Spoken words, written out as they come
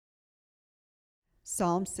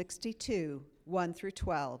Psalm 62, 1 through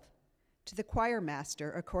 12. To the choir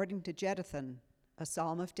master, according to Jeduthun, a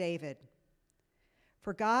psalm of David.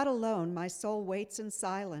 For God alone my soul waits in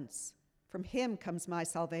silence. From him comes my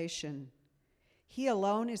salvation. He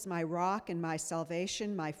alone is my rock and my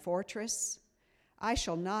salvation, my fortress. I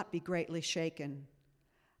shall not be greatly shaken.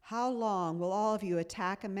 How long will all of you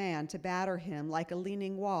attack a man to batter him like a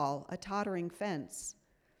leaning wall, a tottering fence?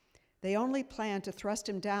 They only plan to thrust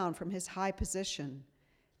him down from his high position.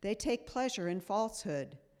 They take pleasure in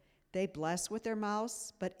falsehood. They bless with their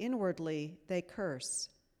mouths, but inwardly they curse.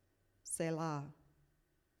 Selah.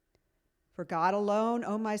 For God alone,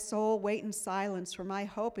 O my soul, wait in silence, for my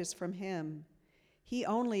hope is from him. He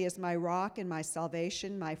only is my rock and my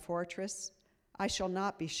salvation, my fortress. I shall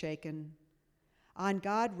not be shaken. On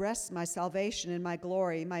God rests my salvation and my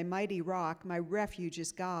glory, my mighty rock, my refuge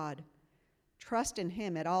is God. Trust in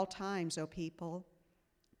him at all times, O people.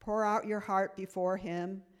 Pour out your heart before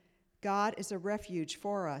him. God is a refuge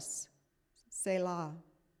for us. Selah.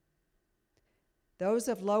 Those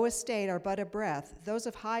of low estate are but a breath. Those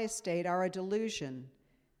of high estate are a delusion.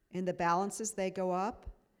 In the balances they go up.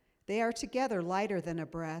 They are together lighter than a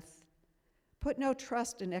breath. Put no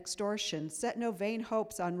trust in extortion. Set no vain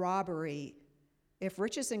hopes on robbery. If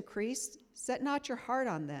riches increase, set not your heart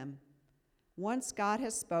on them. Once God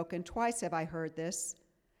has spoken, twice have I heard this.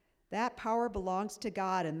 That power belongs to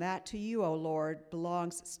God, and that to you, O Lord,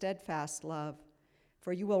 belongs steadfast love.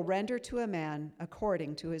 For you will render to a man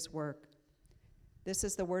according to his work. This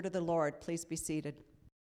is the word of the Lord. Please be seated.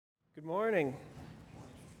 Good morning.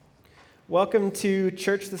 Welcome to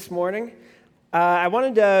church this morning. I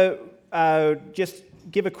wanted to just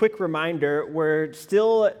give a quick reminder. We're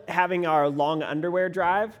still having our long underwear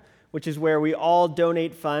drive, which is where we all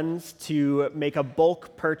donate funds to make a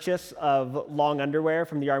bulk purchase of long underwear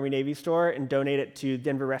from the Army-Navy store and donate it to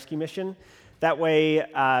Denver Rescue Mission. That way,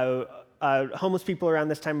 homeless people around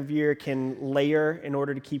this time of year can layer in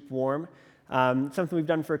order to keep warm. Something we've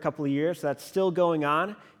done for a couple of years, so that's still going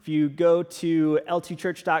on. If you go to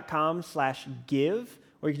l2church.com/give,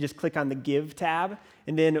 or you can just click on the Give tab,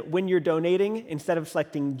 and then when you're donating, instead of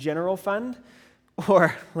selecting General Fund,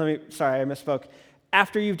 or I misspoke.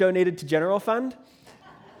 After you've donated to General Fund,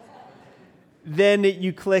 then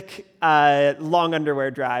you click Long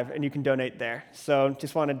Underwear Drive, and you can donate there. So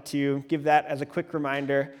just wanted to give that as a quick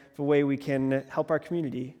reminder of a way we can help our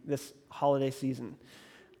community this holiday season.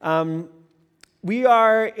 We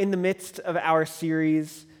are in the midst of our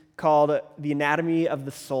series called The Anatomy of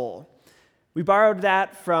the Soul. We borrowed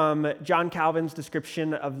that from John Calvin's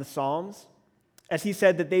description of the Psalms, as he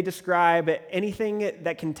said that they describe anything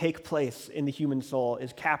that can take place in the human soul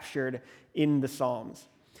is captured in the Psalms.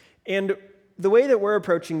 And the way that we're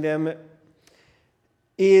approaching them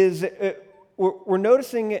is we're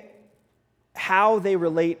noticing how they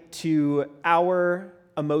relate to our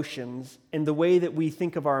emotions and the way that we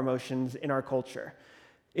think of our emotions in our culture.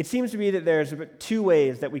 It seems to be that there's two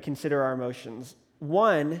ways that we consider our emotions.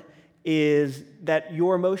 One is that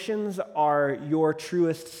your emotions are your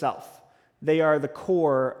truest self. They are the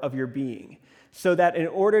core of your being. So that in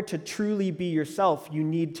order to truly be yourself, you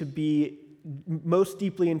need to be most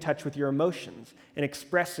deeply in touch with your emotions and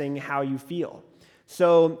expressing how you feel.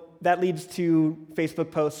 So that leads to Facebook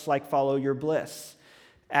posts like Follow Your Bliss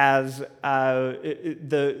as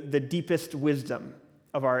the deepest wisdom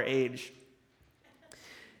of our age.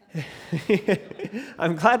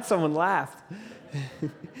 I'm glad someone laughed.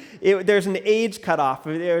 There's an age cutoff.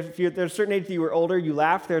 There's a certain age that you were older, you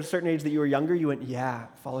laughed. There's a certain age that you were younger, you went, yeah,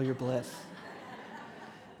 follow your bliss.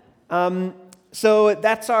 So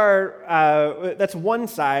that's that's one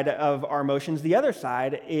side of our emotions. The other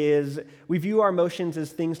side is we view our emotions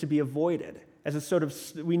as things to be avoided, as a sort of,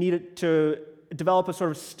 we need to develop a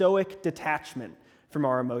sort of stoic detachment from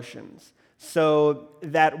our emotions. So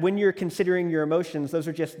that when you're considering your emotions, those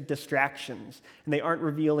are just distractions, and they aren't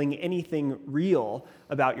revealing anything real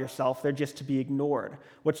about yourself. They're just to be ignored.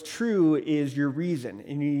 What's true is your reason,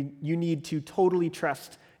 and you need to totally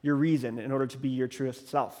trust your reason in order to be your truest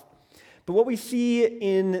self. But what we see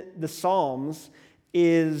in the Psalms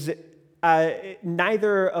is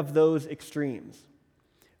neither of those extremes.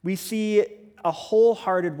 We see a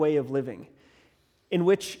wholehearted way of living in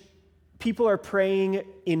which people are praying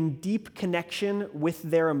in deep connection with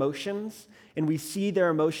their emotions, and we see their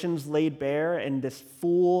emotions laid bare in this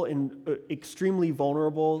full and extremely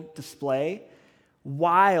vulnerable display,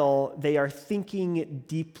 while they are thinking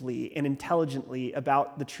deeply and intelligently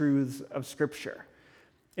about the truths of Scripture.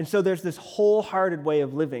 And so there's this wholehearted way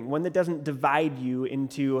of living, one that doesn't divide you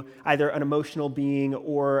into either an emotional being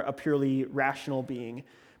or a purely rational being,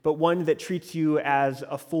 but one that treats you as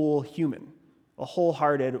a full human, a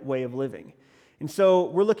wholehearted way of living. And so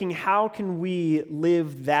we're looking, how can we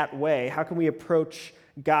live that way? How can we approach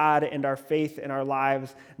God and our faith and our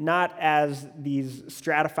lives not as these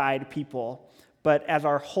stratified people, but as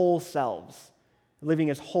our whole selves, living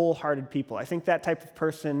as wholehearted people? I think that type of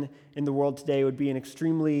person in the world today would be an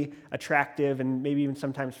extremely attractive and maybe even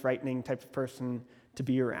sometimes frightening type of person to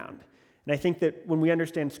be around. And I think that when we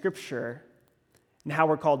understand Scripture and how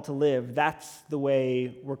we're called to live, that's the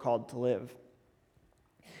way we're called to live.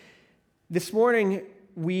 This morning,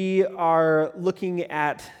 we are looking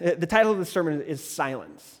at, the title of the sermon is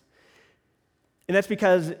Silence. And that's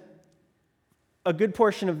because a good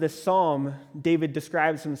portion of this psalm, David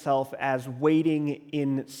describes himself as waiting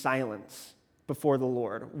in silence before the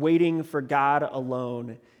Lord, waiting for God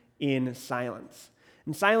alone in silence.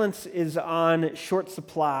 And silence is on short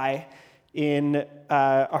supply in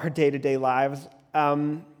our day-to-day lives.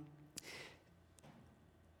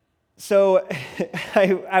 So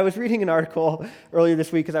I was reading an article earlier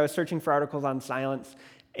this week as I was searching for articles on silence,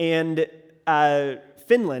 and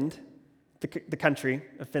Finland, the country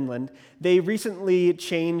of Finland, they recently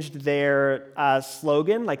changed their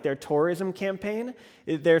slogan, like their tourism campaign.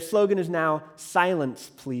 Their slogan is now, "Silence,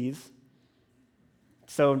 please."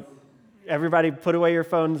 So everybody put away your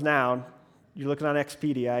phones now. You're looking on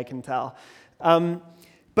Expedia, I can tell.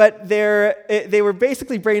 But they were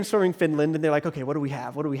basically brainstorming Finland, and they're like, okay, what do we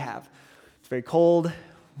have? What do we have? It's very cold.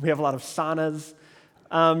 We have a lot of saunas.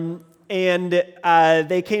 And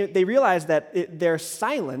they realized that their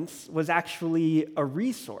silence was actually a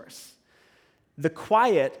resource. The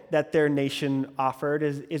quiet that their nation offered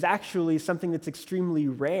is actually something that's extremely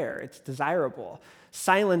rare. It's desirable.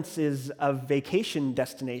 Silence is a vacation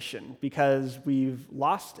destination because we've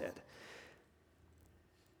lost it.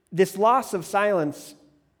 This loss of silence,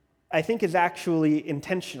 I think, is actually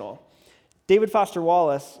intentional. David Foster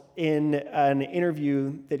Wallace, in an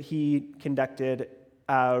interview that he conducted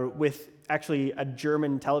with actually a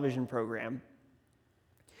German television program,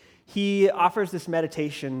 he offers this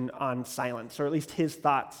meditation on silence, or at least his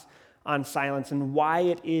thoughts on silence and why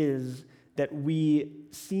it is that we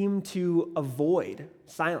seem to avoid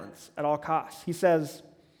silence at all costs. He says,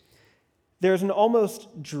 there's an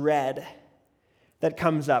almost dread that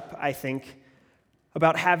comes up, I think,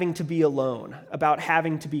 about having to be alone, about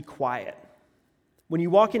having to be quiet. When you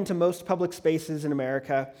walk into most public spaces in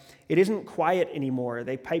America, it isn't quiet anymore.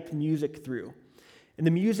 They pipe music through. And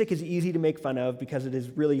the music is easy to make fun of because it is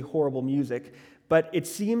really horrible music, but it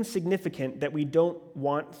seems significant that we don't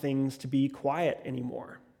want things to be quiet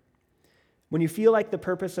anymore. When you feel like the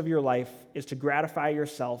purpose of your life is to gratify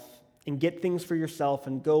yourself and get things for yourself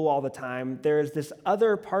and go all the time, there is this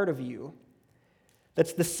other part of you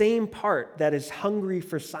that's the same part that is hungry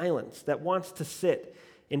for silence, that wants to sit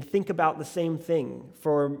and think about the same thing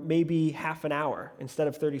for maybe half an hour instead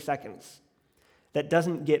of 30 seconds, that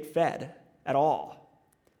doesn't get fed at all.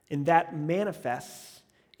 And that manifests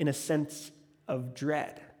in a sense of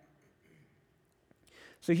dread.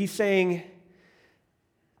 So he's saying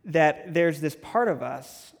that there's this part of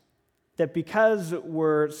us that because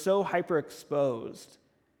we're so hyperexposed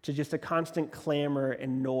to just a constant clamor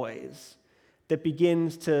and noise, that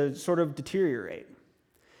begins to sort of deteriorate.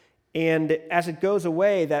 And as it goes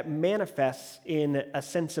away, that manifests in a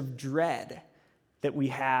sense of dread that we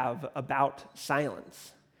have about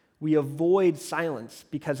silence. We avoid silence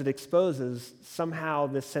because it exposes somehow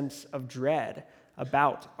this sense of dread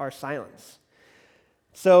about our silence.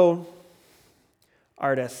 So,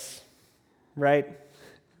 artists, right?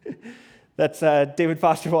 That's David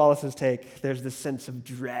Foster Wallace's take. There's this sense of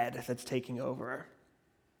dread that's taking over.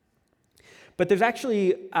 But there's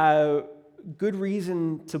actually a good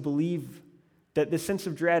reason to believe that this sense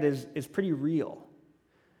of dread is pretty real.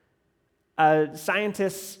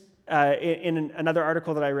 Scientists, in another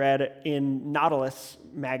article that I read in Nautilus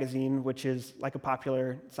magazine, which is like a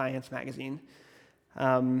popular science magazine,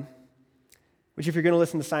 which if you're going to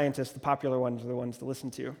listen to scientists, the popular ones are the ones to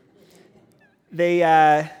listen to.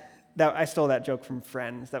 I stole that joke from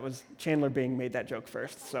Friends. That was Chandler Bing made that joke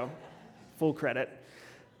first, so full credit.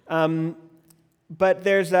 But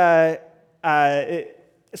there's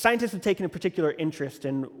scientists have taken a particular interest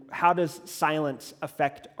in how does silence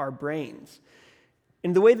affect our brains.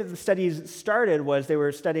 And the way that the studies started was they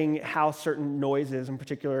were studying how certain noises, in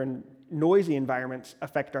particular in noisy environments,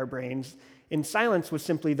 affect our brains, and silence was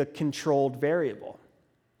simply the controlled variable.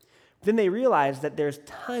 Then they realized that there's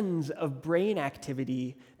tons of brain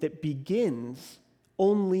activity that begins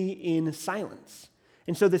only in silence.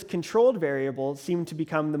 And so this controlled variable seemed to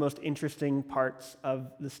become the most interesting parts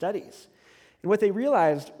of the studies. And what they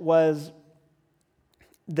realized was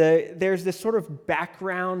there's this sort of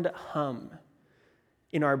background hum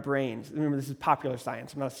in our brains. Remember, this is popular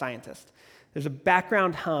science. I'm not a scientist. There's a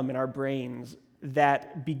background hum in our brains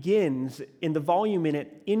that begins, and the volume in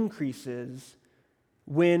it increases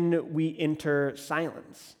when we enter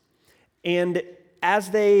silence. And as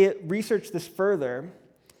they research this further,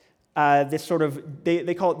 this sort of,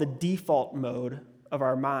 they call it the default mode of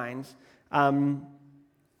our minds.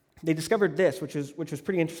 They discovered this, which was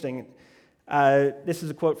pretty interesting. This is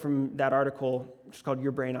a quote from that article, which is called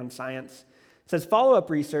Your Brain on Science. It says, follow-up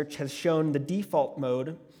research has shown the default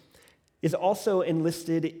mode is also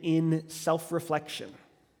enlisted in self-reflection.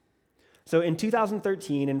 So in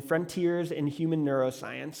 2013, in Frontiers in Human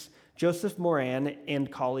Neuroscience, Joseph Moran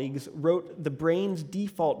and colleagues wrote the brain's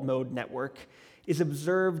default mode network is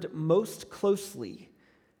observed most closely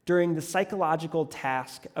during the psychological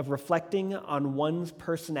task of reflecting on one's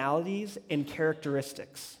personalities and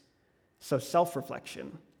characteristics, so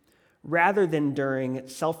self-reflection, rather than during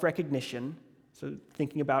self-recognition, so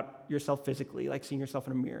thinking about yourself physically, like seeing yourself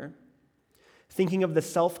in a mirror, thinking of the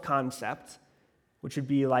self-concept, which would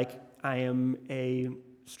be like, I am a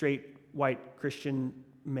straight, white, Christian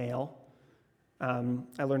male.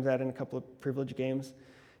 I learned that in a couple of privilege games.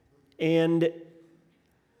 And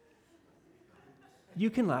you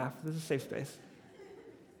can laugh. This is a safe space.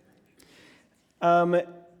 So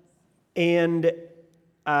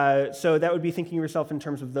that would be thinking of yourself in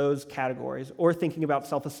terms of those categories, or thinking about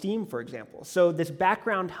self-esteem, for example. So this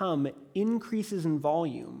background hum increases in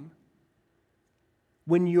volume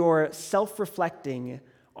when you're self-reflecting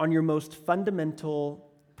on your most fundamental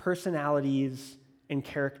personalities and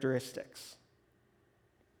characteristics,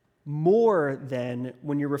 more than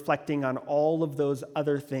when you're reflecting on all of those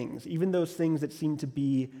other things, even those things that seem to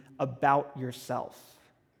be about yourself.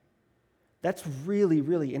 That's really,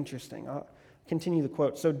 really interesting. I'll continue the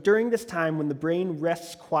quote. So during this time when the brain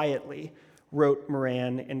rests quietly, wrote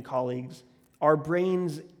Moran and colleagues, our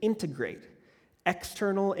brains integrate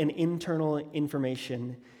external and internal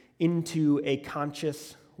information into a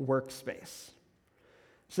conscious workspace.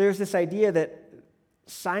 So there's this idea that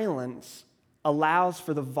silence allows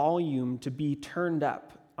for the volume to be turned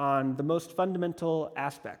up on the most fundamental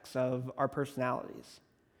aspects of our personalities,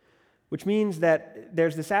 which means that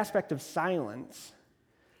there's this aspect of silence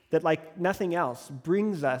that, like nothing else,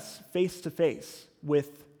 brings us face to face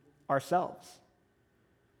with ourselves.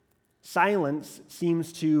 Silence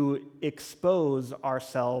seems to expose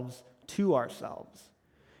ourselves to ourselves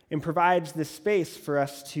and provides this space for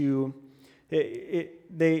us to,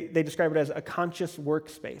 they describe it as a conscious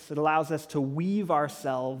workspace. It allows us to weave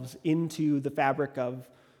ourselves into the fabric of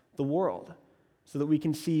the world so that we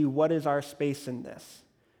can see what is our space in this,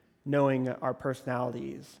 knowing our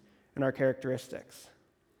personalities and our characteristics.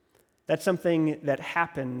 That's something that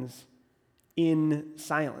happens in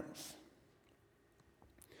silence.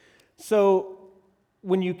 So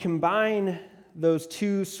when you combine those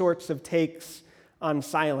two sorts of takes on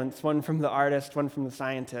silence, one from the artist, one from the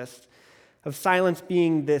scientist, of silence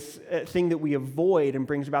being this thing that we avoid and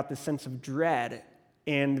brings about this sense of dread,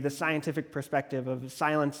 and the scientific perspective of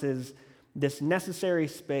silence is this necessary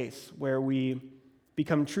space where we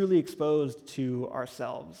become truly exposed to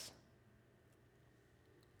ourselves.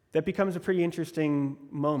 That becomes a pretty interesting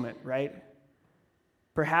moment, right?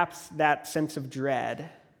 Perhaps that sense of dread,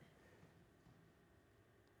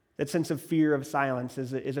 that sense of fear of silence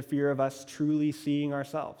is a fear of us truly seeing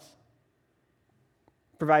ourselves.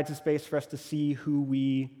 Provides a space for us to see who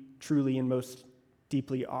we truly and most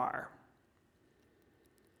deeply are.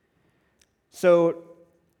 So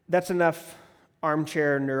that's enough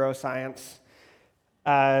armchair neuroscience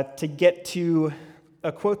to get to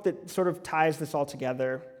a quote that sort of ties this all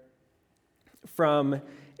together from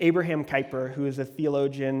Abraham Kuyper, who is a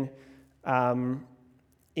theologian. This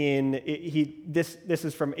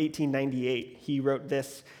is from 1898. He wrote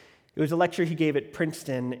this. It was a lecture he gave at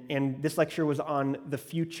Princeton, and this lecture was on the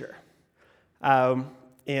future.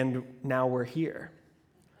 And now we're here.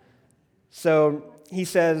 So he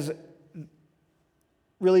says,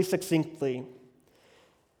 really succinctly,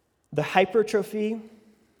 the hypertrophy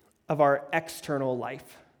of our external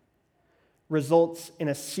life results in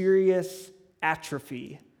a serious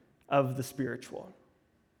atrophy of the spiritual.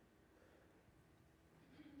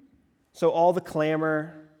 So all the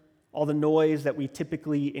clamor, all the noise that we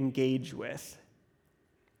typically engage with,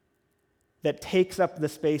 that takes up the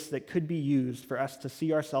space that could be used for us to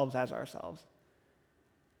see ourselves as ourselves,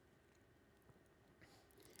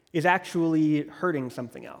 is actually hurting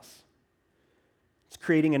something else. It's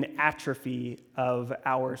creating an atrophy of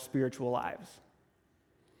our spiritual lives.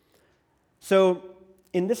 So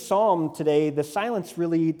in this psalm today, the silence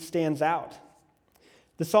really stands out.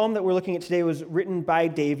 The psalm that we're looking at today was written by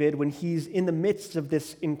David when he's in the midst of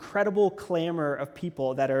this incredible clamor of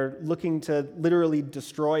people that are looking to literally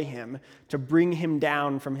destroy him, to bring him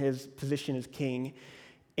down from his position as king.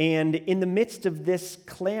 And in the midst of this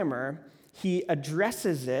clamor, he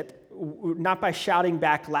addresses it not by shouting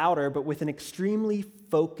back louder, but with an extremely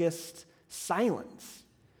focused silence.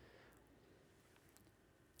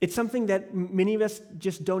 It's something that many of us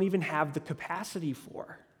just don't even have the capacity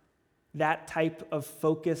for. That type of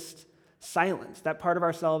focused silence. That part of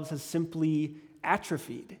ourselves has simply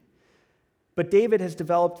atrophied. But David has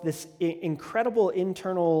developed this incredible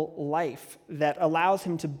internal life that allows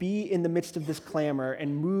him to be in the midst of this clamor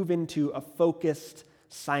and move into a focused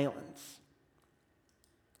silence.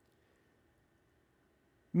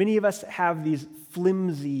 Many of us have these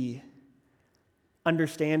flimsy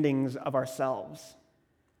understandings of ourselves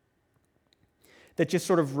that just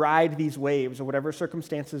sort of ride these waves or whatever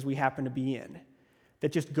circumstances we happen to be in,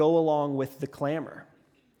 that just go along with the clamor.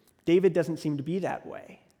 David doesn't seem to be that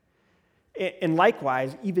way. And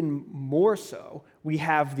likewise, even more so, we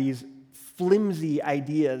have these flimsy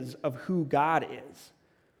ideas of who God is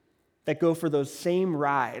that go for those same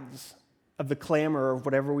rides of the clamor of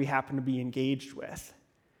whatever we happen to be engaged with.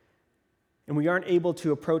 And we aren't able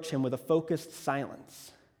to approach him with a focused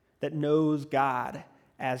silence that knows God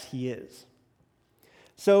as he is.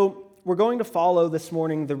 So we're going to follow this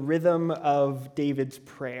morning the rhythm of David's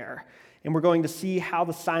prayer, and we're going to see how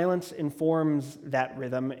the silence informs that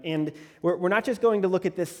rhythm. And we're not just going to look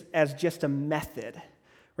at this as just a method,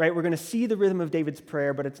 right? We're going to see the rhythm of David's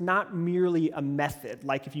prayer, but it's not merely a method.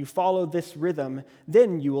 Like if you follow this rhythm,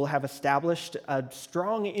 then you will have established a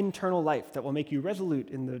strong internal life that will make you resolute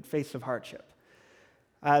in the face of hardship.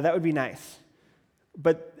 That would be nice.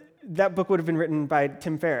 But that book would have been written by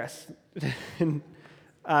Tim Ferriss.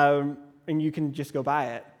 And you can just go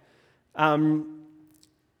buy it.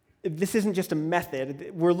 This isn't just a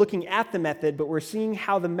method. We're looking at the method, but we're seeing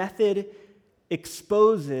how the method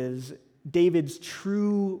exposes David's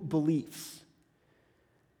true beliefs.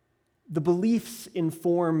 The beliefs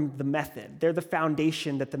inform the method. They're the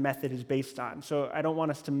foundation that the method is based on. So I don't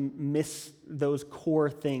want us to miss those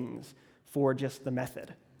core things for just the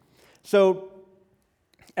method. So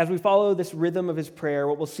as we follow this rhythm of his prayer,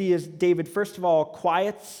 what we'll see is David, first of all,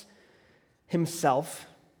 quiets himself.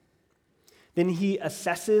 Then he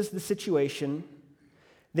assesses the situation.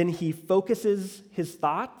 Then he focuses his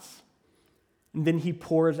thoughts. And then he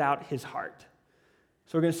pours out his heart.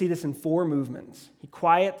 So we're going to see this in 4 movements. He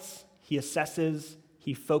quiets, he assesses,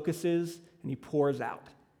 he focuses, and he pours out.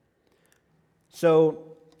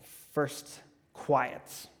 So first,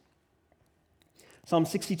 quiets. Psalm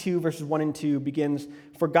 62, verses 1 and 2 begins,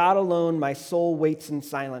 "For God alone my soul waits in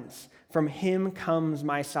silence. From him comes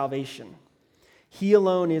my salvation. He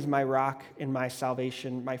alone is my rock and my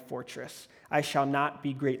salvation, my fortress. I shall not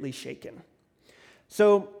be greatly shaken."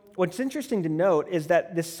 So what's interesting to note is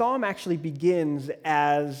that this psalm actually begins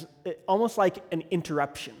as almost like an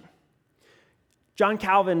interruption. John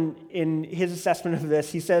Calvin, in his assessment of this,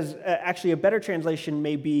 he says, actually a better translation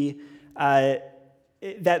may be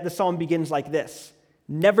that the psalm begins like this: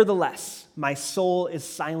 "Nevertheless, my soul is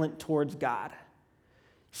silent towards God."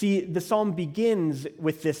 See, the psalm begins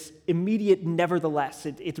with this immediate nevertheless.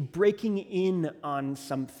 It's breaking in on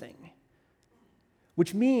something,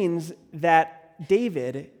 which means that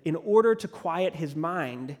David, in order to quiet his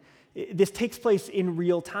mind, this takes place in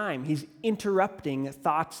real time. He's interrupting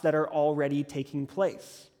thoughts that are already taking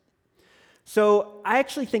place. So I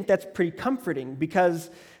actually think that's pretty comforting because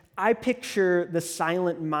I picture the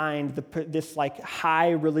silent mind, this like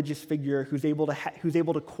high religious figure who's able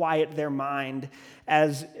to quiet their mind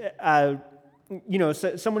as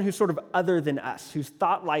someone who's sort of other than us, whose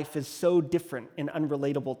thought life is so different and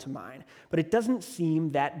unrelatable to mine. But it doesn't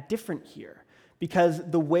seem that different here,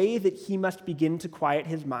 because the way that he must begin to quiet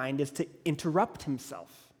his mind is to interrupt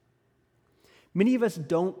himself. Many of us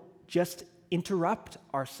don't just interrupt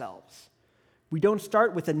ourselves. We don't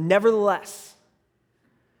start with a nevertheless.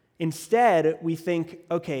 Instead, we think,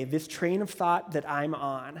 okay, this train of thought that I'm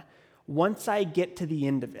on, once I get to the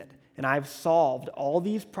end of it, and I've solved all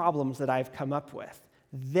these problems that I've come up with,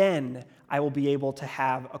 then I will be able to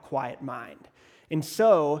have a quiet mind. And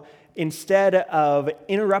so, instead of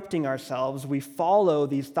interrupting ourselves, we follow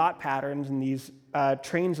these thought patterns and these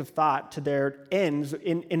trains of thought to their ends,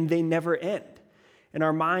 and they never end. And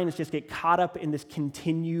our minds just get caught up in this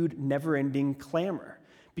continued, never-ending clamor,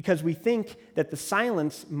 because we think that the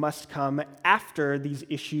silence must come after these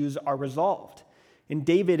issues are resolved. And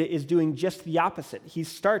David is doing just the opposite. He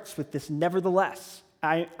starts with this nevertheless.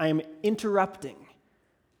 I am interrupting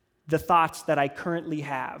the thoughts that I currently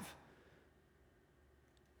have.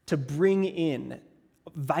 to bring in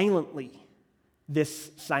violently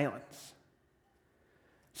this silence.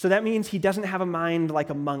 So that means he doesn't have a mind like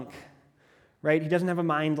a monk, right? He doesn't have a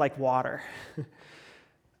mind like water.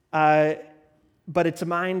 But it's a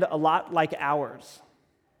mind a lot like ours.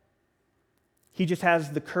 He just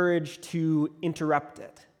has the courage to interrupt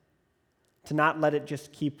it, to not let it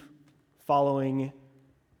just keep following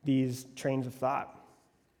these trains of thought.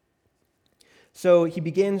 So he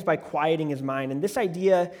begins by quieting his mind, and this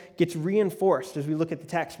idea gets reinforced as we look at the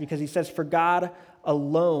text because he says, "For God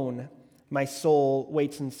alone my soul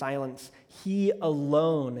waits in silence. He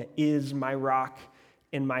alone is my rock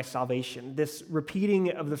and my salvation." This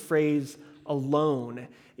repeating of the phrase alone,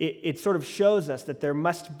 it sort of shows us that there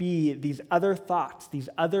must be these other thoughts, these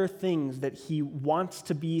other things that he wants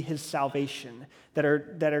to be his salvation, that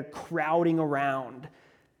are crowding around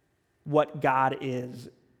what God is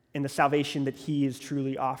and the salvation that he is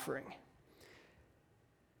truly offering.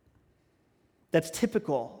 That's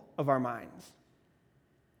typical of our minds,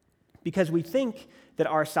 because we think that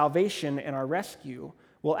our salvation and our rescue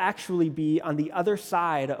will actually be on the other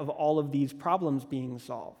side of all of these problems being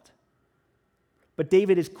solved. But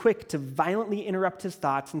David is quick to violently interrupt his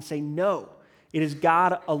thoughts and say, no, it is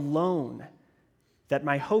God alone that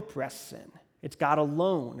my hope rests in. It's God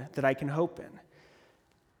alone that I can hope in.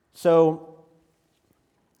 So,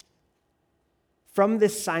 from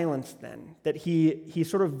this silence, then, that he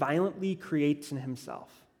sort of violently creates in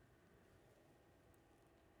himself,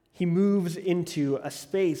 he moves into a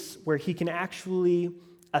space where he can actually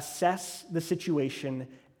assess the situation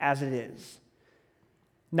as it is.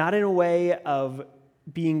 Not in a way of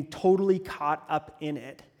being totally caught up in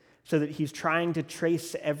it, so that he's trying to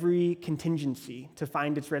trace every contingency to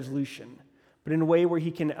find its resolution, but in a way where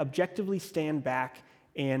he can objectively stand back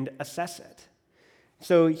and assess it.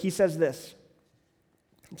 So he says this,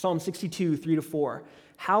 Psalm 62, 3-4,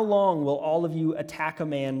 "How long will all of you attack a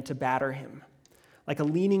man to batter him? Like a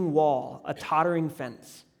leaning wall, a tottering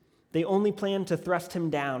fence. They only plan to thrust him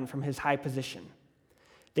down from his high position.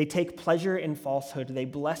 They take pleasure in falsehood. They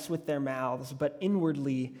bless with their mouths, but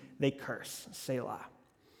inwardly they curse." Selah.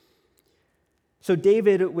 So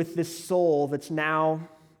David, with this soul that's now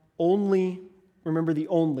only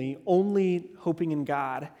hoping in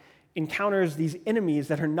God, encounters these enemies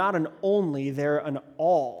that are not an only, they're an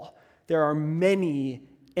all. There are many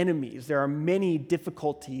enemies. There are many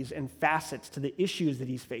difficulties and facets to the issues that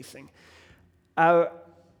he's facing. I've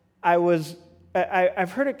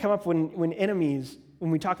heard it come up when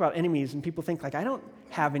we talk about enemies, and people think, like, I don't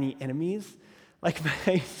have any enemies. Like,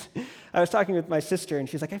 I was talking with my sister, and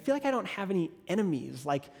she's like, I feel like I don't have any enemies.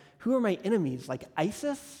 Like, who are my enemies? Like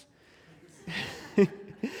ISIS? I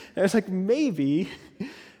was like, maybe.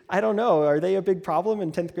 I don't know. Are they a big problem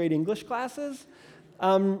in 10th grade English classes?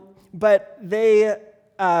 But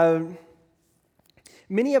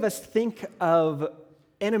many of us think of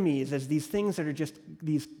enemies as these things that are just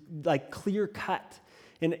these, like, clear cut.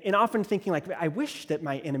 And often thinking, like, I wish that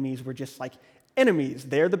my enemies were just like enemies.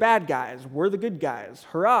 They're the bad guys. We're the good guys.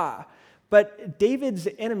 Hurrah. But David's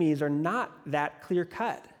enemies are not that clear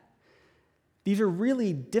cut. These are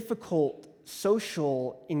really difficult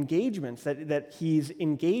social engagements that he's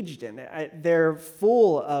engaged in. They're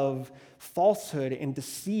full of falsehood and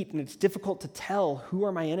deceit, and it's difficult to tell who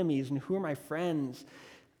are my enemies and who are my friends.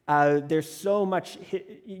 There's so much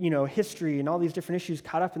history and all these different issues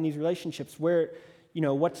caught up in these relationships where,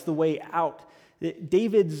 what's the way out?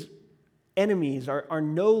 David's enemies are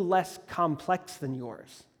no less complex than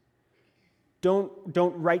yours. Don't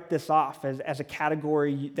write this off as a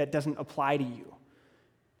category that doesn't apply to you.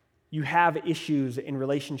 You have issues in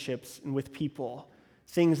relationships and with people,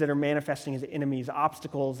 things that are manifesting as enemies,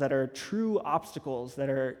 obstacles that are true obstacles that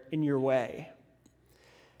are in your way.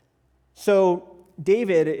 So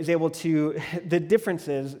David is able to, the difference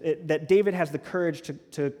is that David has the courage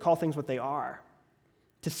to call things what they are,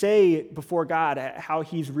 to say before God how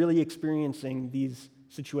he's really experiencing these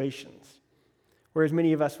situations, whereas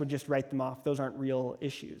many of us would just write them off. Those aren't real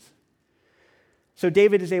issues. So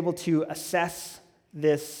David is able to assess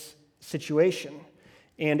this situation,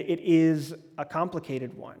 and it is a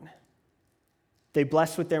complicated one. They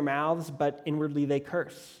bless with their mouths, but inwardly they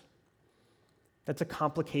curse. That's a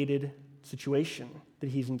complicated situation that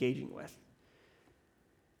he's engaging with.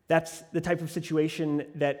 That's the type of situation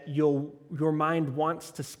that your mind wants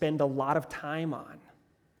to spend a lot of time on.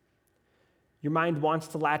 Your mind wants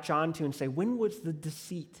to latch on to and say, when was the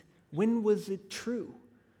deceit? When was it true?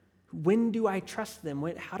 When do I trust them?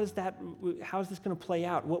 How is this going to play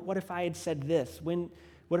out? What if I had said this? When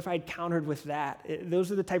What if I had countered with that? Those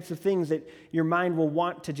are the types of things that your mind will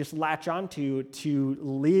want to just latch onto to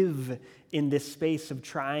live in this space of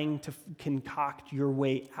trying to concoct your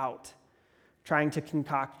way out, trying to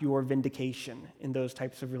concoct your vindication in those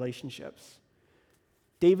types of relationships.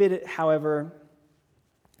 David, however,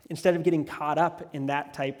 instead of getting caught up in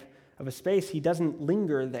that type of a space, he doesn't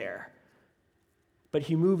linger there, but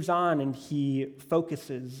he moves on and he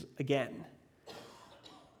focuses again.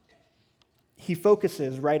 He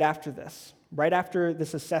focuses right after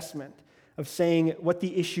this assessment of saying what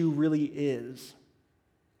the issue really is.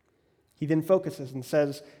 He then focuses and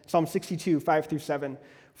says, Psalm 62, 5-7,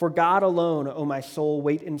 "For God alone, O my soul,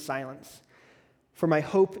 wait in silence, for my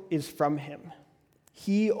hope is from him.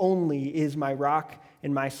 He only is my rock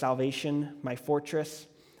and my salvation, my fortress.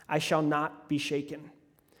 I shall not be shaken.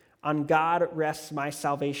 On God rests my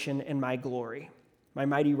salvation and my glory. My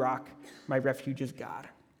mighty rock, my refuge is God."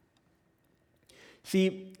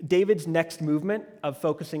 See, David's next movement of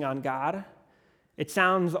focusing on God, it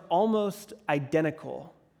sounds almost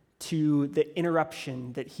identical to the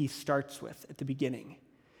interruption that he starts with at the beginning.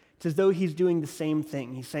 It's as though he's doing the same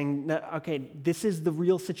thing. He's saying, okay, this is the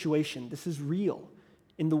real situation. This is real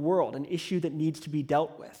in the world, an issue that needs to be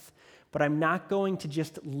dealt with. But I'm not going to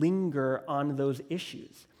just linger on those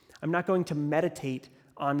issues. I'm not going to meditate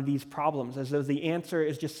on these problems as though the answer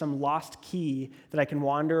is just some lost key that I can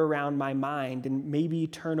wander around my mind and maybe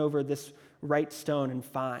turn over this right stone and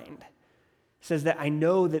find. It says that I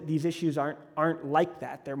know that these issues aren't like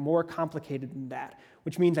that. They're more complicated than that,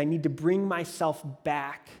 which means I need to bring myself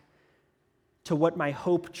back to what my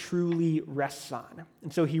hope truly rests on.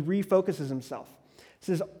 And so he refocuses himself. This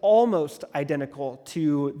is almost identical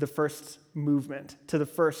to the first movement, to the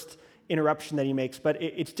first interruption that he makes, but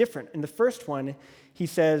it's different. In the first one, he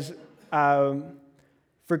says,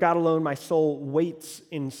 "For God alone my soul waits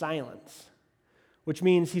in silence," which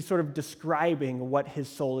means he's sort of describing what his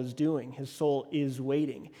soul is doing. His soul is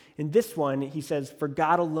waiting. In this one, he says, "For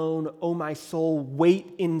God alone, O my soul,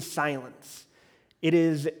 wait in silence." It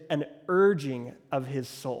is an urging of his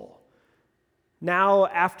soul. Now,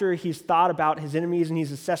 after he's thought about his enemies and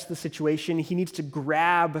he's assessed the situation, he needs to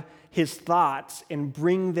grab his thoughts and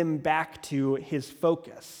bring them back to his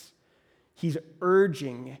focus. He's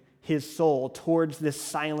urging his soul towards this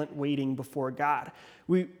silent waiting before God.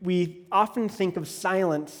 We often think of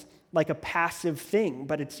silence like a passive thing,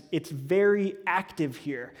 but it's very active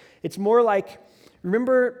here. It's more like,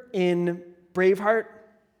 remember in Braveheart,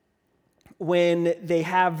 when they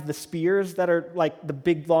have the spears that are like the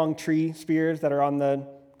big long tree spears that are on the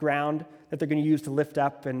ground that they're going to use to lift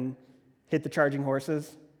up and hit the charging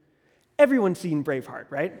horses? Everyone's seen Braveheart,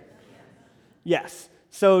 right? Yes.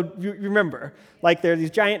 So you remember, like there are these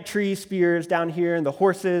giant tree spears down here and the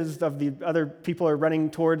horses of the other people are running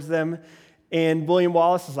towards them. And William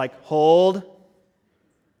Wallace is like, hold.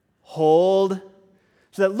 So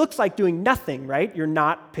that looks like doing nothing, right? You're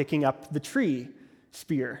not picking up the tree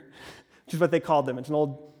spear, which is what they called them. It's an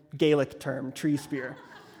old Gaelic term, tree spear.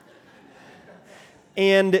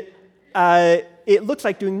 And it looks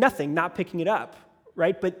like doing nothing, not picking it up,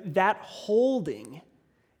 right? But that holding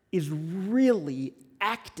is really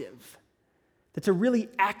active. That's a really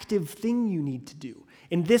active thing you need to do.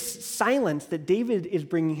 And this silence that David is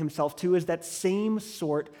bringing himself to is that same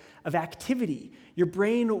sort of activity. Your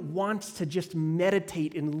brain wants to just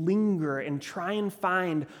meditate and linger and try and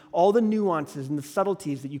find all the nuances and the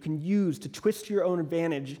subtleties that you can use to twist your own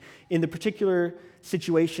advantage in the particular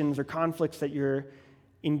situations or conflicts that you're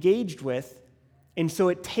engaged with. And so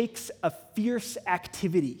it takes a fierce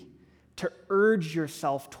activity to urge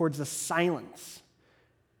yourself towards a silence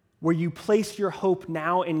where you place your hope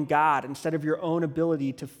now in God instead of your own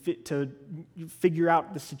ability to figure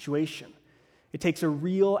out the situation. It takes a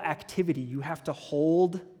real activity. You have to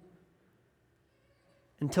hold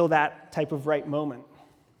until that type of right moment.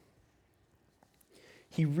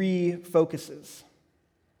 He refocuses.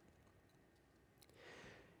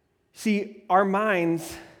 See, our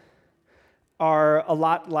minds are a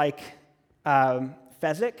lot like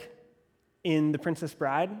Fezzik in The Princess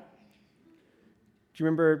Bride. Do you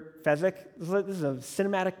remember Fezzik? This is a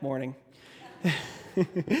cinematic morning.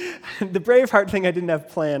 The Braveheart thing I didn't have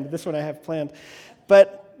planned. This one I have planned.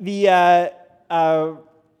 But the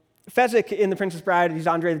Fezzik in The Princess Bride, he's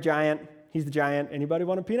Andre the Giant. He's the giant. Anybody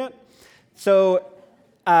want a peanut? So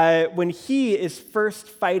when he is first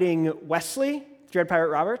fighting Wesley, Dread Pirate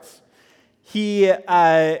Roberts, he is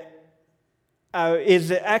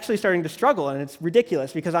actually starting to struggle, and it's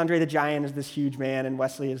ridiculous because Andre the Giant is this huge man, and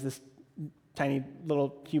Wesley is this tiny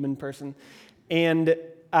little human person. And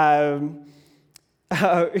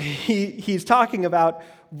he's talking about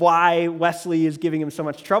why Wesley is giving him so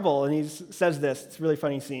much trouble. And he says this. It's a really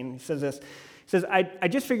funny scene. He says this. He says, I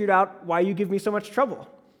just figured out why you give me so much trouble.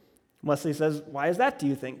 Wesley says, why is that, do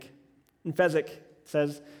you think? And Fezzik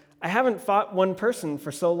says, I haven't fought one person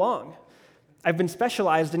for so long. I've been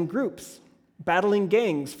specialized in groups, battling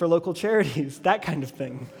gangs for local charities, that kind of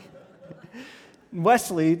thing.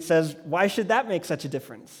 Wesley says, why should that make such a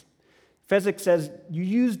difference? Fezzik says, you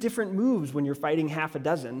use different moves when you're fighting half a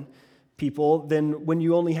dozen people than when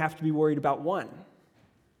you only have to be worried about one.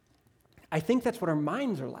 I think that's what our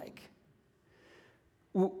minds are like.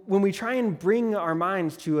 When we try and bring our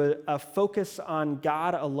minds to a focus on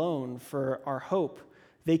God alone for our hope,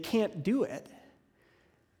 they can't do it.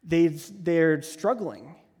 They're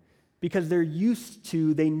struggling because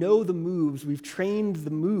they know the moves. We've trained the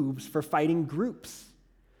moves for fighting groups,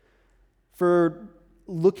 for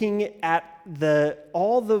looking at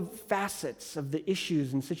all the facets of the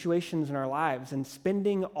issues and situations in our lives and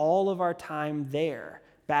spending all of our time there,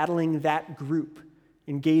 battling that group,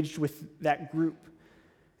 engaged with that group.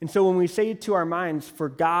 And so when we say to our minds, for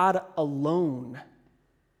God alone,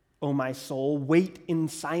 O my soul, wait in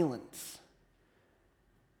silence,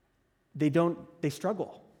 they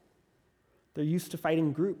struggle. They're used to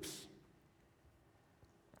fighting groups.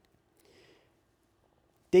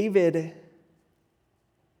 David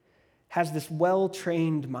has this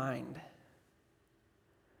well-trained mind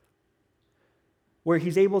where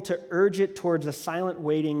he's able to urge it towards a silent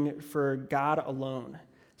waiting for God alone,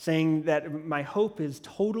 saying that my hope is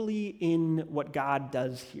totally in what God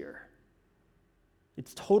does here.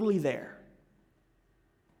 It's totally there.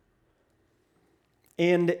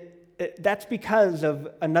 And that's because of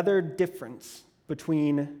another difference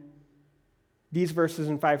between these verses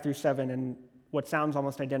in 5 through 7 and what sounds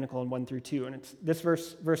almost identical in 1 through 2. And it's this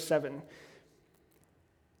verse 7.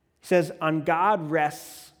 He says, on God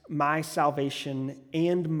rests my salvation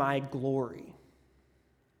and my glory.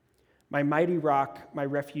 My mighty rock, my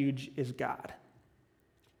refuge is God.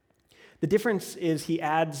 The difference is he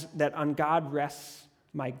adds that on God rests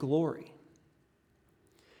my glory.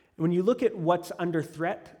 When you look at what's under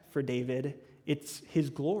threat for David, it's his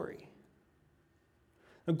glory.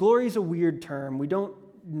 Now, glory is a weird term. We don't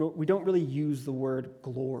really use the word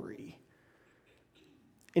glory.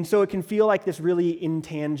 And so it can feel like this really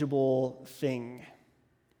intangible thing.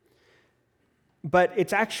 But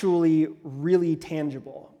it's actually really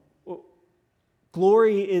tangible.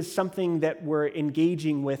 Glory is something that we're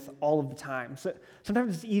engaging with all of the time. So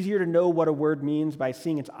sometimes it's easier to know what a word means by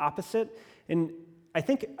seeing its opposite. And I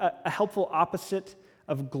think a helpful opposite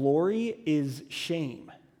of glory is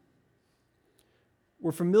shame.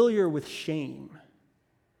 We're familiar with shame.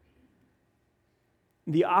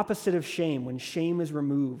 The opposite of shame, when shame is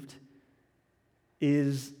removed,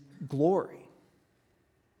 is glory.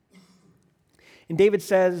 And David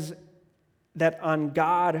says that on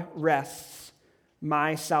God rests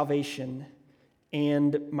my salvation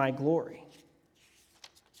and my glory.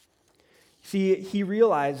 See, he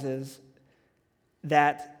realizes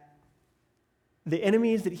that the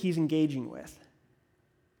enemies that he's engaging with,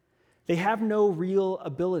 they have no real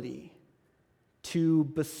ability to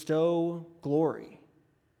bestow glory.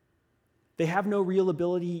 They have no real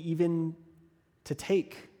ability even to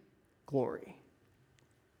take glory.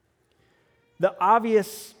 The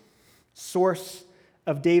obvious source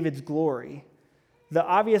of David's glory,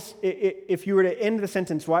 if you were to end the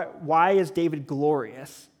sentence, why is David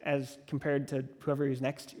glorious as compared to whoever he's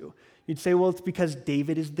next to? You'd say, well, it's because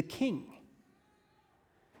David is the king.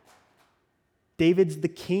 David's the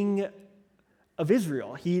king of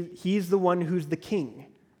Israel. He's the one who's the king.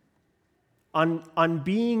 On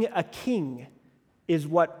being a king is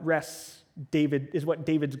what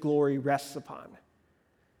David's glory rests upon.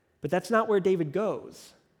 But that's not where David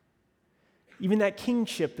goes. Even that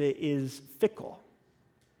kingship is fickle.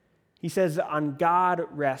 He says, on God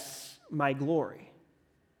rests my glory.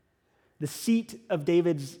 The seat of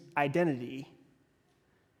David's identity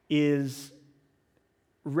is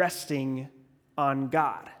resting on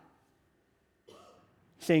God,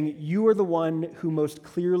 saying, you are the one who most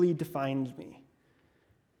clearly defines me.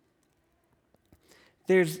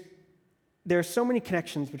 There are so many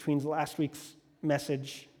connections between last week's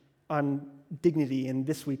message on dignity and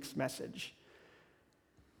this week's message,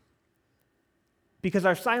 because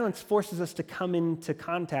our silence forces us to come into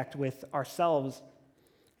contact with ourselves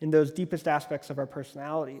in those deepest aspects of our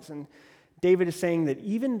personalities. And David is saying that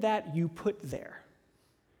even that you put there,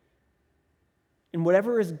 and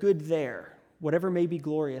whatever is good there, whatever may be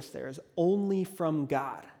glorious there, is only from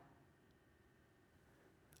God.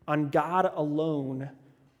 On God alone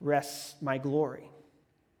rests my glory.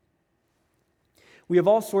 We have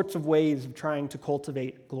all sorts of ways of trying to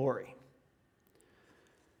cultivate glory.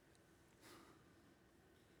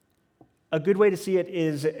 A good way to see it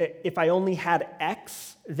is if I only had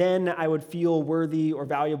X, then I would feel worthy or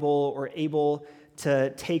valuable or able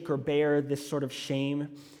to take or bear this sort of shame.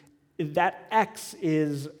 That X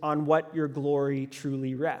is on what your glory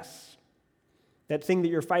truly rests. That thing that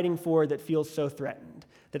you're fighting for that feels so threatened,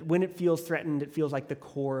 that when it feels threatened, it feels like the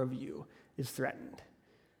core of you is threatened.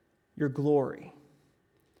 Your glory.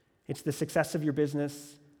 It's the success of your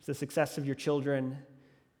business, it's the success of your children.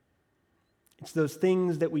 It's those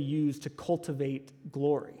things that we use to cultivate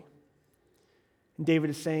glory. And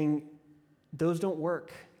David is saying, those don't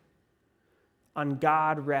work. On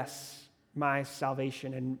God rests my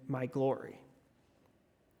salvation and my glory.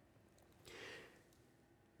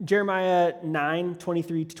 Jeremiah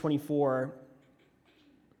 9:23-24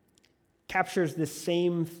 captures this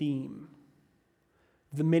same theme,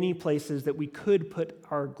 the many places that we could put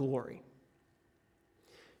our glory.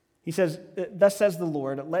 He says, thus says the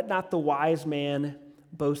Lord, let not the wise man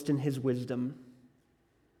boast in his wisdom.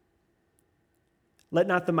 Let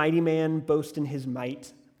not the mighty man boast in his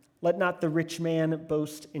might. Let not the rich man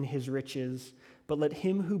boast in his riches, but let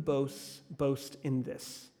him who boasts boast in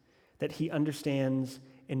this, that he understands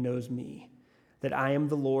and knows me, that I am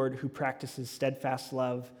the Lord who practices steadfast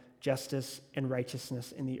love, justice, and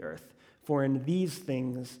righteousness in the earth. For in these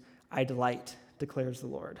things I delight, declares the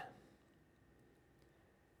Lord.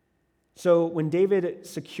 So when David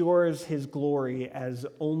secures his glory as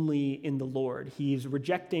only in the Lord, he's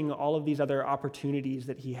rejecting all of these other opportunities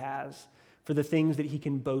that he has for the things that he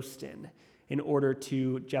can boast in order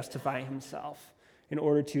to justify himself, in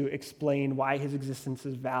order to explain why his existence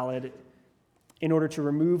is valid, in order to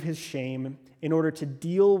remove his shame, in order to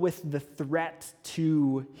deal with the threat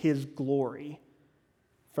to his glory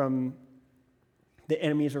from the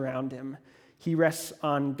enemies around him. He rests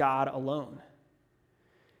on God alone.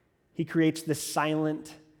 He creates this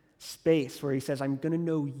silent space where he says, I'm going to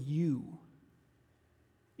know you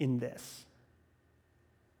in this.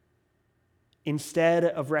 Instead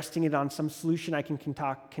of resting it on some solution I can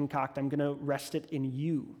concoct, I'm going to rest it in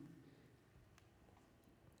you.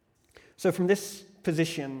 So from this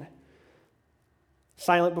position,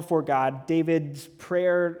 silent before God, David's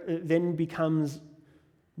prayer then becomes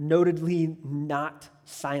notedly not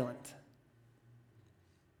silent.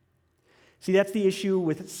 See, that's the issue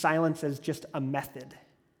with silence as just a method.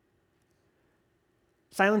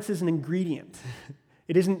 Silence is an ingredient.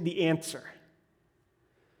 It isn't the answer.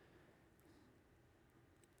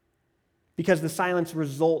 Because the silence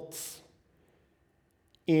results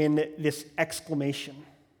in this exclamation,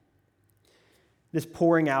 this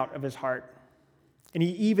pouring out of his heart. And he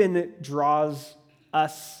even draws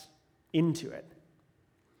us into it.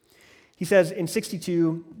 He says in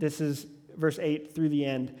 62, this is verse 8 through the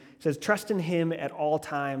end, it says, trust in him at all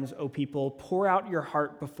times, O people. Pour out your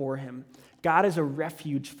heart before him. God is a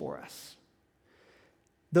refuge for us.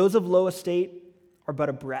 Those of low estate are but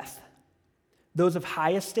a breath. Those of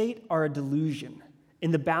high estate are a delusion.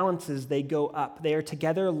 In the balances, they go up. They are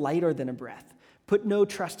together lighter than a breath. Put no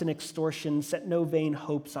trust in extortion. Set no vain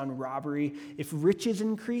hopes on robbery. If riches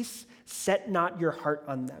increase, set not your heart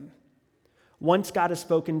on them. Once God has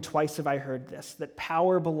spoken, twice have I heard this, that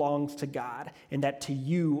power belongs to God, and that to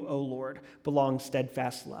you, O Lord, belongs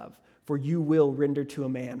steadfast love, for you will render to a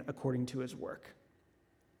man according to his work.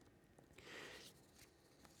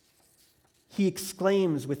 He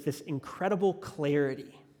exclaims with this incredible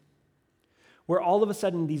clarity, where all of a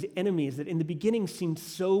sudden these enemies that in the beginning seemed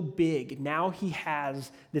so big, now he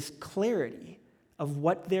has this clarity of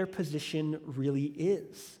what their position really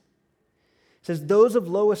is. It says, those of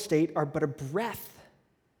low estate are but a breath.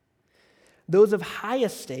 Those of high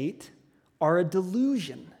estate are a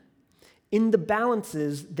delusion. In the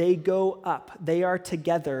balances, they go up. They are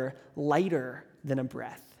together lighter than a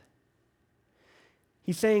breath.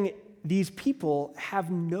 He's saying these people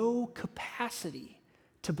have no capacity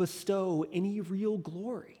to bestow any real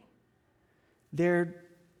glory. They're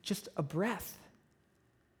just a breath.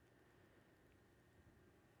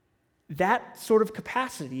 That sort of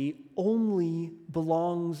capacity only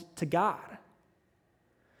belongs to God.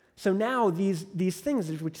 So now these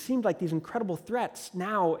things, which seemed like these incredible threats,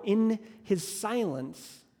 now in his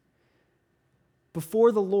silence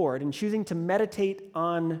before the Lord and choosing to meditate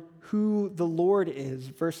on who the Lord is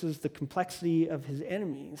versus the complexity of his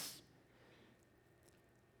enemies,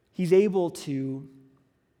 he's able to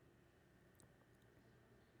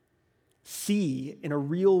see in a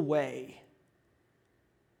real way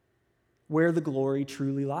where the glory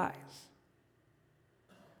truly lies.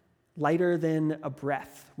 Lighter than a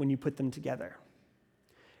breath when you put them together.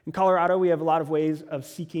 In Colorado, we have a lot of ways of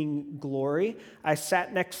seeking glory. I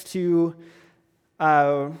sat next to,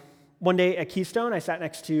 one day at Keystone, I sat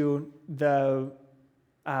next to the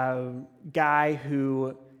guy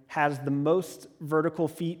who has the most vertical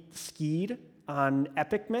feet skied on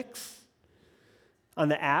EpicMix on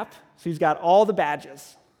the app. So he's got all the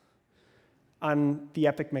badges on the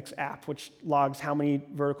EpicMix app, which logs how many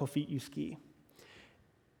vertical feet you ski.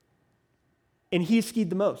 And he's skied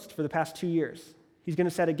the most for the past 2 years. He's going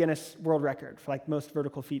to set a Guinness World Record for most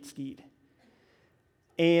vertical feet skied.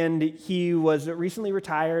 And he was a recently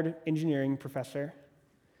retired engineering professor,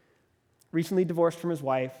 recently divorced from his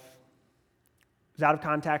wife, was out of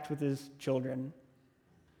contact with his children.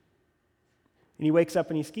 And he wakes up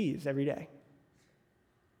and he skis every day.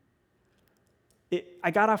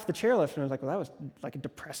 I got off the chairlift and I was like, well, that was like a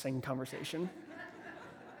depressing conversation.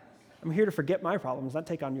 I'm here to forget my problems, not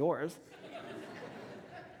take on yours.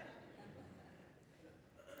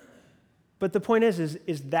 But the point is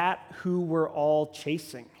that who we're all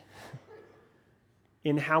chasing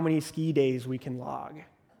in how many ski days we can log?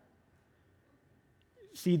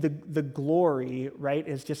 See, the glory, right,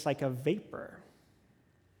 is just like a vapor.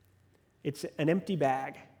 It's an empty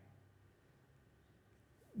bag.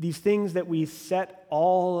 These things that we set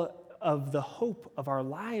all of the hope of our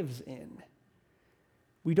lives in,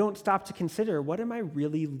 we don't stop to consider, what am I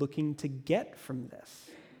really looking to get from this?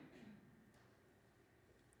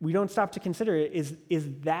 We don't stop to consider, is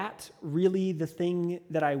that really the thing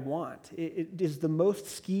that I want? It is the most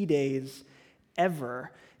ski days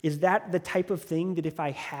ever. Is that the type of thing that if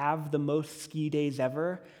I have the most ski days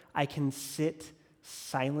ever, I can sit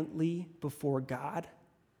silently before God?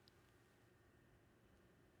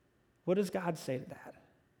 What does God say to that?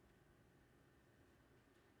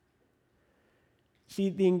 See,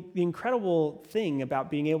 the incredible thing about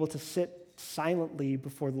being able to sit silently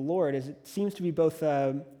before the Lord is it seems to be both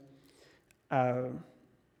a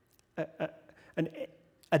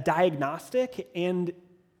diagnostic and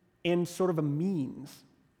sort of a means.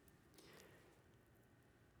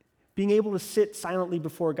 Being able to sit silently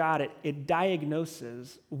before God, it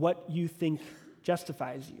diagnoses what you think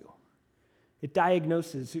justifies you. It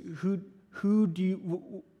diagnoses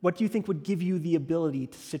what do you think would give you the ability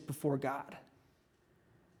to sit before God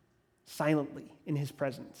silently in his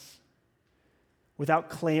presence without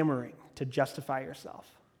clamoring to justify yourself.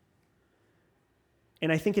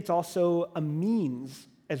 And I think it's also a means,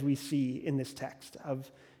 as we see in this text,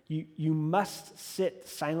 of you must sit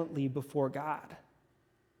silently before God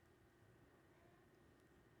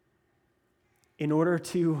in order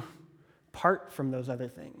to part from those other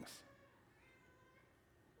things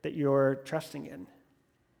that you're trusting in.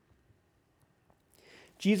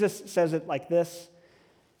 Jesus says it like this.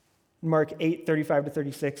 Mark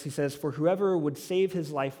 8:35-36, he says, "For whoever would save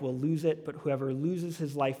his life will lose it, but whoever loses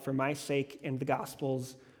his life for my sake and the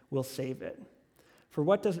gospel's will save it. For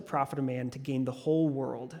what does it profit a man to gain the whole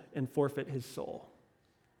world and forfeit his soul?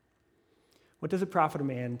 What does it profit a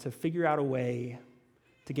man to figure out a way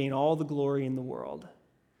to gain all the glory in the world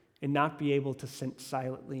and not be able to sit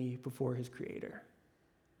silently before his Creator?"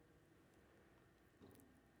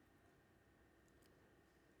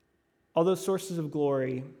 All those sources of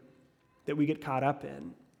glory that we get caught up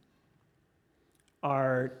in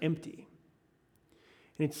are empty.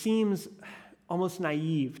 And it seems almost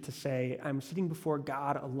naive to say, I'm sitting before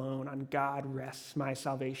God alone, on God rests my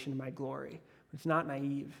salvation and my glory. It's not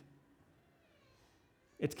naive.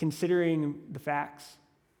 It's considering the facts.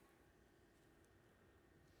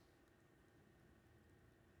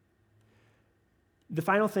 The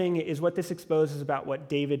final thing is what this exposes about what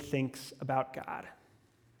David thinks about God,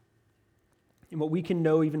 and what we can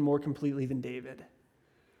know even more completely than David.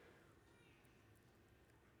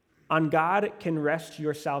 On God can rest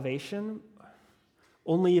your salvation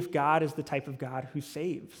only if God is the type of God who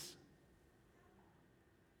saves.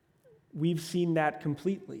 We've seen that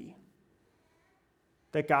completely,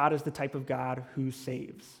 that God is the type of God who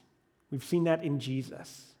saves. We've seen that in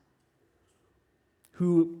Jesus,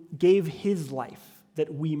 who gave his life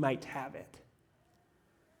that we might have it.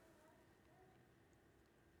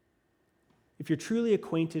 If you're truly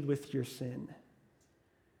acquainted with your sin,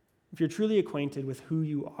 if you're truly acquainted with who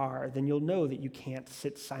you are, then you'll know that you can't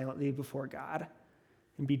sit silently before God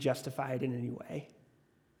and be justified in any way.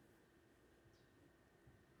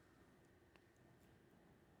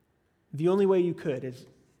 The only way you could is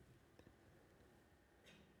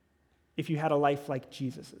if you had a life like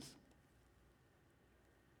Jesus's.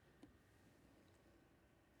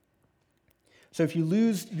 So if you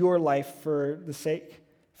lose your life for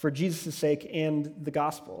Jesus' sake and the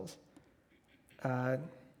Gospel's,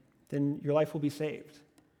 then your life will be saved.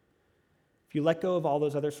 if you let go of all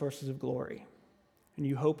those other sources of glory and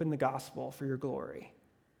you hope in the gospel for your glory,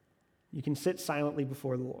 you can sit silently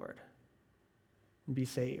before the Lord and be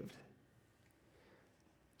saved.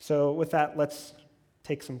 So with that, let's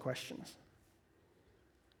take some questions.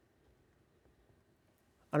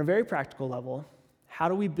 On a very practical level, how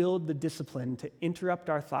do we build the discipline to interrupt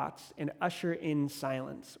our thoughts and usher in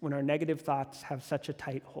silence when our negative thoughts have such a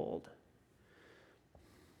tight hold?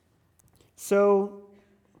 So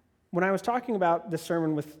when I was talking about this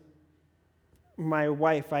sermon with my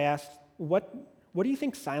wife, I asked, what do you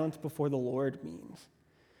think silence before the Lord means?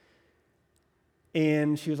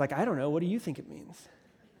 And she was like, I don't know. What do you think it means?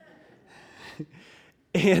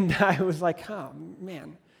 And I was like, oh,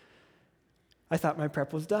 man. I thought my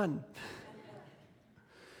prep was done.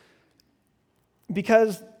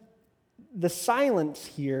 Because the silence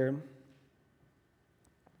here,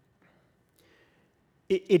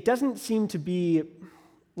 it doesn't seem to be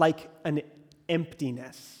like an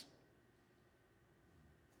emptiness.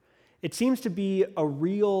 It seems to be a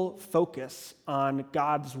real focus on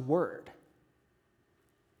God's word.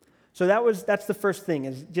 So that's the first thing,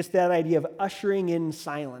 is just that idea of ushering in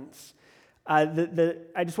silence. I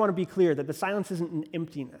just want to be clear that the silence isn't an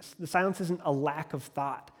emptiness. The silence isn't a lack of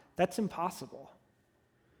thought. That's impossible.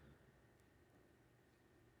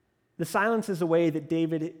 The silence is a way that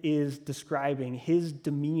David is describing his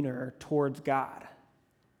demeanor towards God,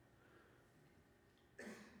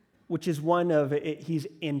 which is one of he's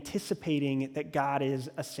anticipating that God is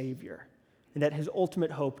a savior and that his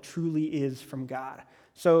ultimate hope truly is from God.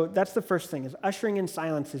 So that's the first thing, is ushering in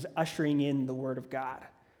silence is ushering in the word of God.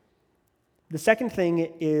 The second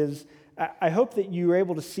thing is, I hope that you are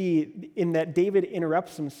able to see in that David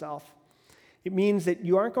interrupts himself. It means that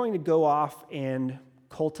you aren't going to go off and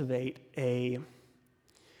cultivate a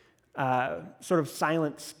sort of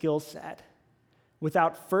silent skill set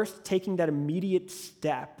without first taking that immediate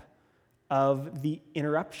step of the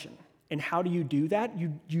interruption. And how do you do that?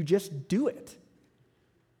 You just do it.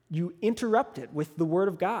 You interrupt it with the word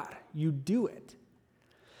of God. You do it.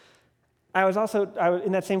 I was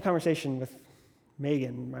in that same conversation with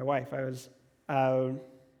Megan, my wife. I was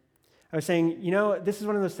saying, this is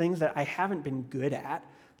one of those things that I haven't been good at,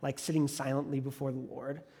 like sitting silently before the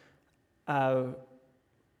Lord. I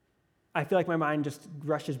feel like my mind just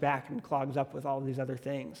rushes back and clogs up with all of these other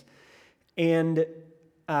things. And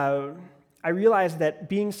I realized that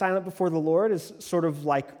being silent before the Lord is sort of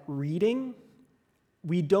like reading.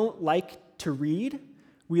 We don't like to read.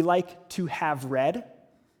 We like to have read.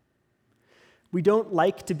 We don't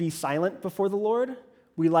like to be silent before the Lord.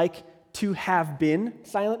 We like to have been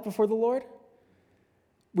silent before the Lord.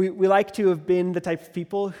 We like to have been the type of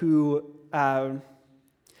people who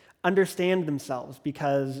understand themselves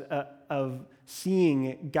because of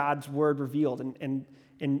seeing God's word revealed and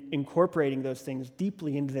incorporating those things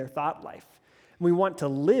deeply into their thought life. And we want to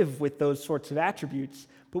live with those sorts of attributes,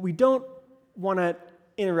 but we don't want to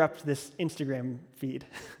interrupt this Instagram feed.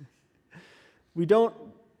 We don't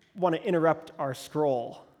want to interrupt our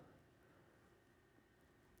scroll.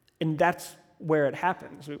 And that's where it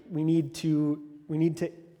happens. We need to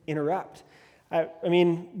interrupt. The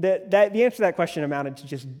answer to that question amounted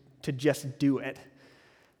to just do it.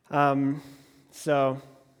 So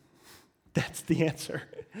that's the answer.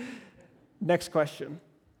 Next question.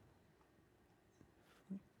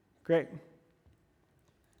 Great.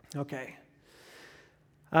 Okay.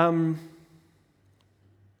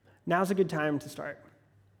 Now's a good time to start.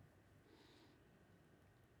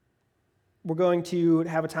 We're going to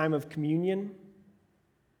have a time of communion.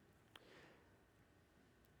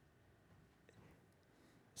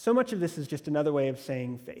 So much of this is just another way of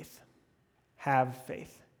saying faith. Have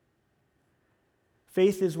faith.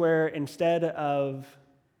 Faith is where instead of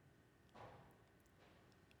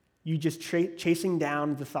you just chasing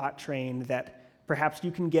down the thought train that perhaps you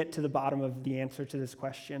can get to the bottom of the answer to this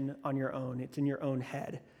question on your own, it's in your own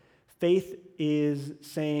head. Faith is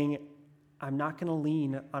saying, I'm not going to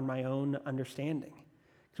lean on my own understanding.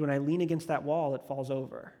 Because when I lean against that wall, it falls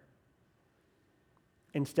over.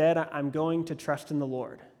 Instead, I'm going to trust in the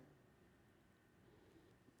Lord.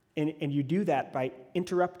 And you do that by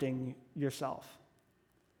interrupting yourself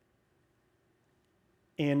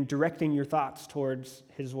and directing your thoughts towards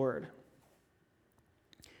His Word.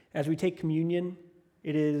 As we take communion,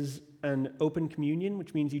 it is an open communion,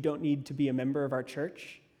 which means you don't need to be a member of our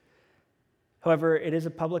church. However, it is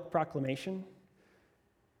a public proclamation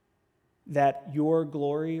that your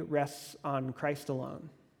glory rests on Christ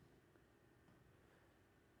alone.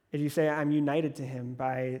 As you say, I'm united to Him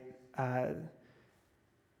by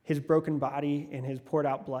His broken body and His poured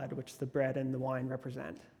out blood, which the bread and the wine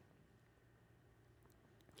represent.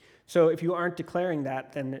 So if you aren't declaring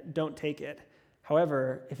that, then don't take it.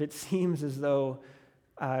 However, if it seems as though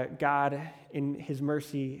God, in his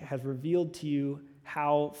mercy, has revealed to you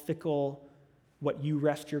how fickle what you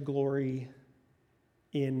rest your glory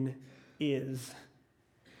in is,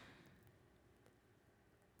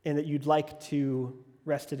 and that you'd like to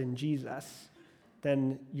rest it in Jesus,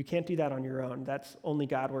 then you can't do that on your own. That's only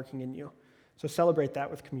God working in you. So celebrate that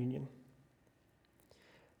with communion.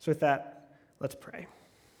 So with that, let's pray.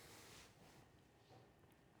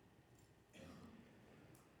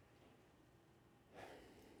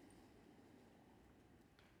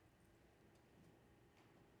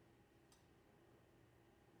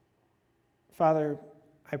 Father,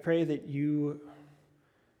 I pray that you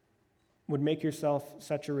would make yourself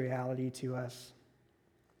such a reality to us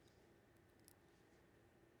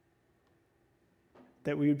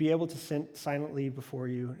that we would be able to sit silently before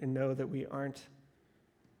you and know that we aren't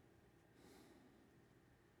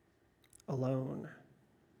alone.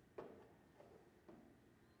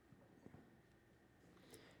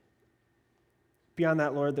 Beyond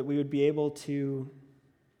that, Lord, that we would be able to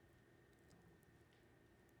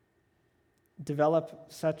develop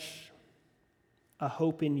such a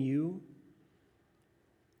hope in you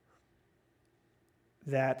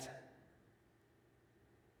that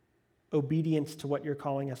obedience to what you're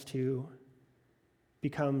calling us to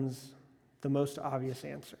becomes the most obvious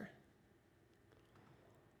answer.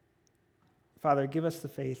 Father, give us the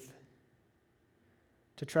faith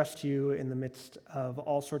to trust you in the midst of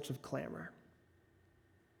all sorts of clamor.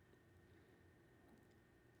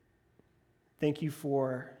 Thank you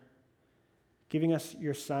for giving us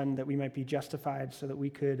your Son that we might be justified so that we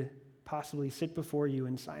could possibly sit before you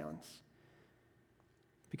in silence,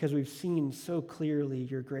 because we've seen so clearly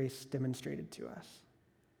your grace demonstrated to us.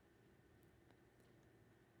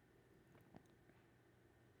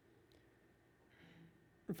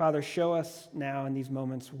 Father, show us now in these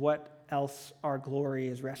moments what else our glory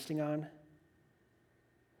is resting on,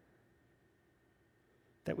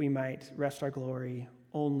 that we might rest our glory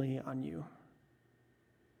only on you.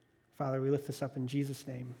 Father, we lift this up in Jesus'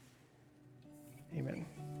 name. Amen.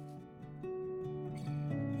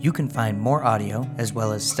 You can find more audio as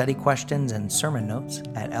well as study questions and sermon notes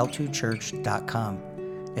at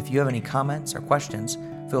l2church.com. If you have any comments or questions,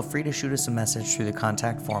 feel free to shoot us a message through the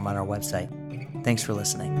contact form on our website. Thanks for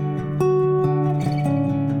listening.